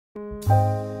Practical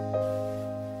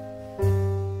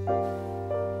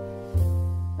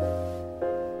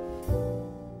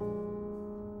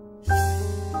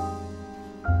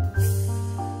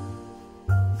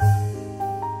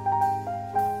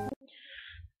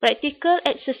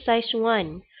Exercise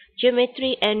 1.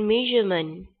 Geometry and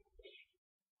Measurement.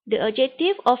 The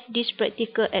objective of this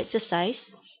practical exercise,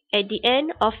 at the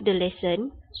end of the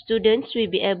lesson, students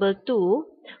will be able to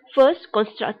first,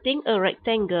 constructing a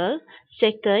rectangle,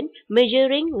 second,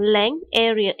 measuring length,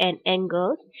 area and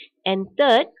angles, and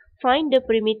third, find the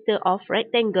perimeter of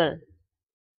rectangle.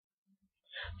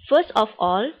 First of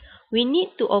all, we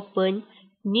need to open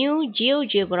new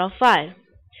Geogebra file.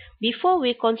 Before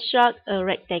we construct a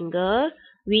rectangle,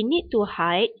 we need to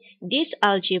hide this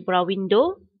algebra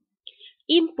window,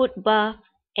 input bar,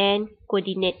 and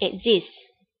coordinate axis.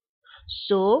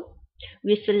 So,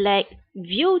 we select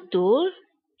View tool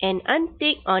and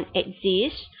untick on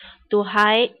axis to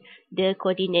hide the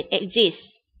coordinate axis.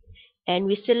 And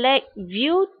we select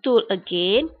View tool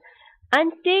again,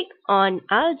 untick on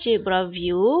Algebra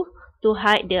view to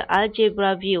hide the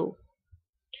algebra view.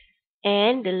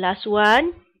 And the last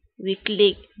one, we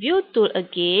click View tool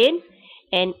again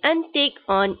and untick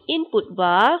on Input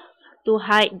bar to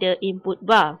hide the input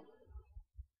bar.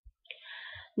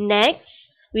 Next,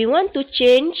 we want to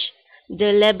change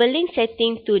the labeling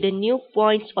setting to the new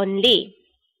points only.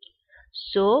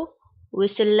 So, we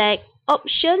select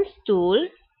Options tool,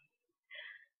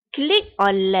 click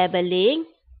on Labeling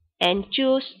and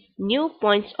choose New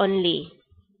Points Only.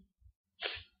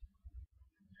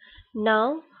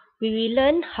 Now, we will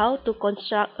learn how to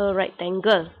construct a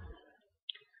rectangle.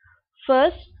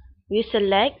 First, we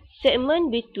select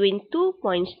Segment between 2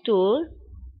 points tool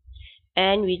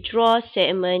and we draw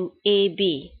segment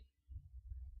AB.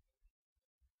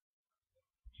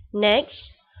 Next,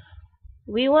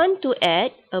 we want to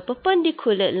add a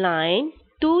perpendicular line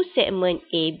to segment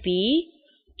AB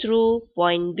through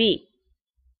point B.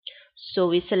 So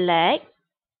we select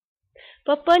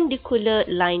Perpendicular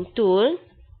Line tool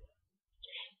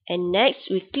and next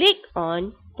we click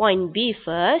on point B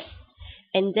first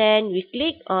and then we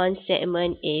click on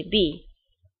segment AB.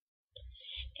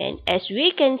 And as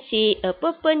we can see, a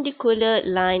perpendicular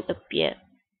line appear.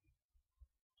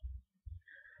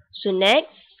 So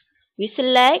next, we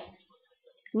select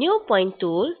New Point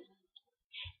tool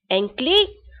and click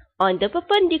on the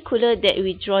perpendicular that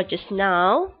we draw just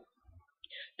now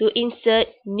to insert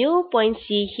new point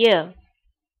C here.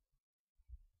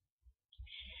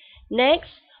 Next,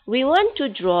 we want to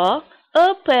draw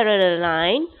a parallel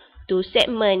line to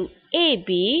segment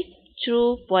AB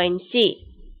through point C.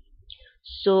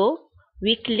 So,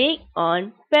 we click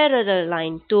on Parallel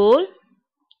Line tool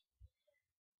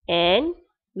and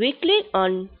we click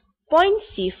on point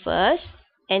C first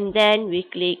and then we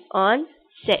click on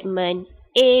segment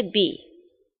AB.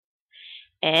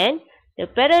 And the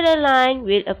parallel line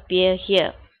will appear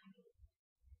here.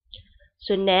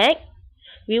 So next,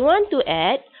 we want to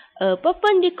add a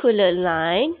perpendicular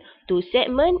line to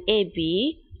segment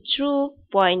AB through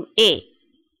point A.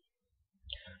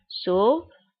 So,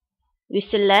 we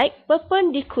select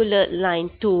Perpendicular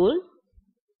Line tool.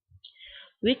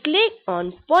 We click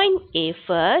on point A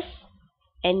first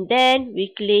and then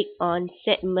we click on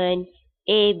segment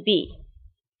AB.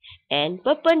 And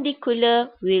perpendicular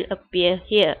will appear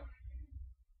here.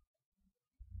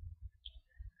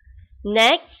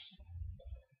 Next,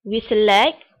 we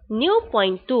select New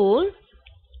Point tool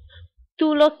to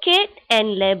locate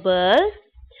and label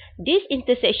this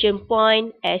intersection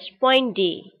point as point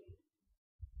D.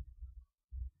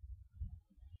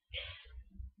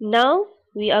 Now,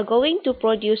 we are going to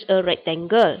produce a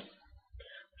rectangle.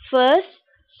 First,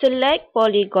 select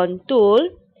Polygon tool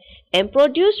and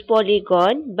produce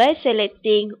polygon by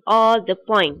selecting all the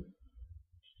points.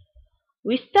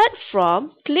 We start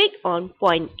from click on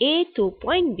point A to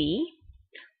point B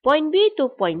to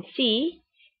point C,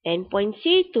 and point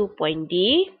C to point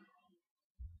D.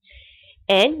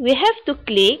 And we have to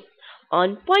click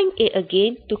on point A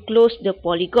again to close the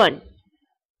polygon.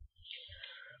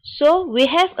 So, we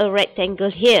have a rectangle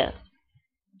here.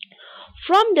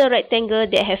 From the rectangle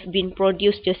that have been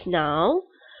produced just now,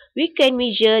 we can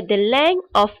measure the length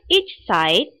of each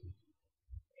side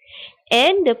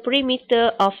and the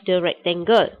perimeter of the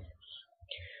rectangle.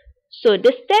 So,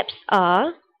 the steps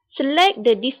are, select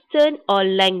the distance or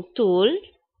length tool,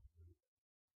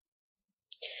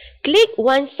 click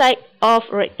one side of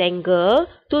rectangle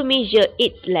to measure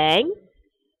its length,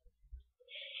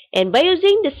 and by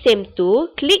using the same tool,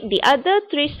 click the other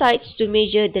 3 sides to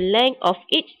measure the length of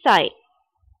each side.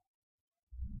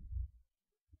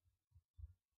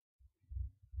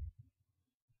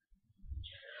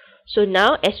 So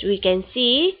now as we can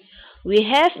see, we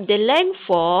have the length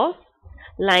for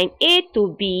line A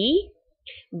to B,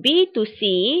 B to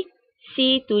C,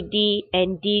 C to D,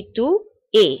 and D to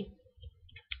A.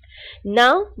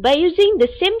 Now, by using the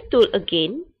same tool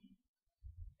again,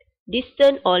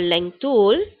 distance or length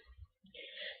tool,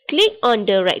 click on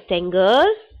the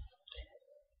rectangle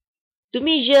to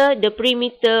measure the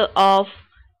perimeter of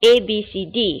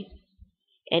ABCD.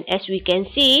 And as we can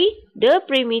see, the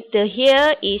perimeter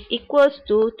here is equals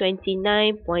to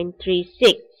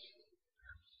 29.36.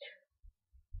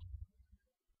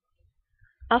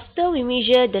 After we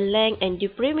measure the length and the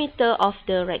perimeter of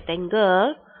the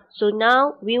rectangle, so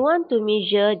now we want to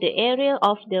measure the area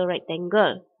of the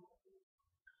rectangle.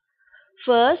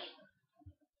 First,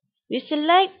 we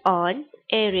select on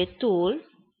area tool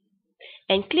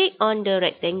and click on the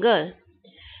rectangle.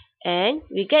 And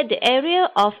we get the area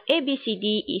of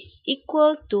ABCD is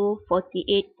equal to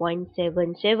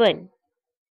 48.77.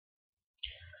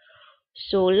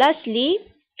 So lastly,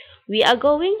 we are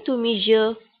going to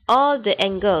measure all the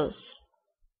angles.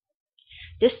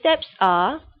 The steps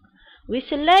are, we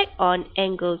select on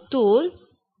angle tool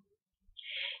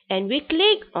and we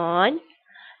click on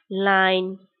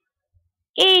line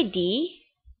AD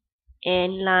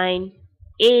and line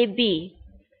AB.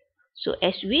 So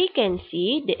as we can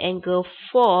see, the angle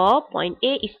for point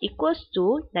A is equals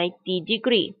to 90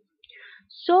 degree.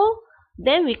 So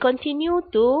then we continue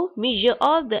to measure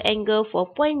all the angle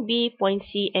for point B, point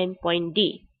C, and point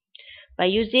D. By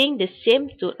using the same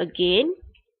tool again,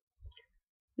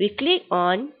 we click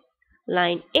on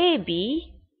line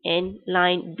AB and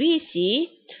line BC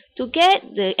to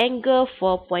get the angle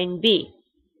for point B.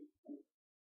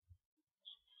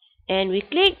 And we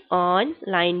click on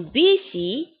line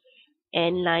BC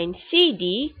and line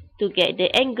CD to get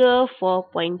the angle for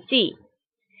point C.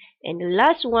 And the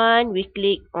last one, we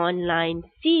click on line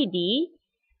CD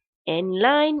and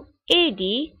line AD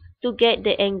to get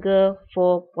the angle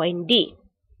for point D.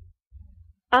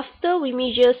 After we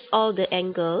measure all the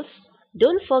angles,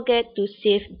 don't forget to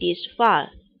save this file.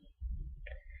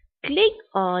 Click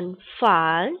on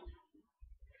File,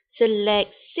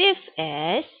 select Save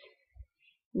As,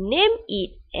 name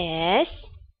it as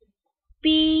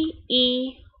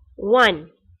PE1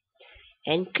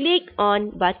 and click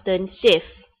on button Save.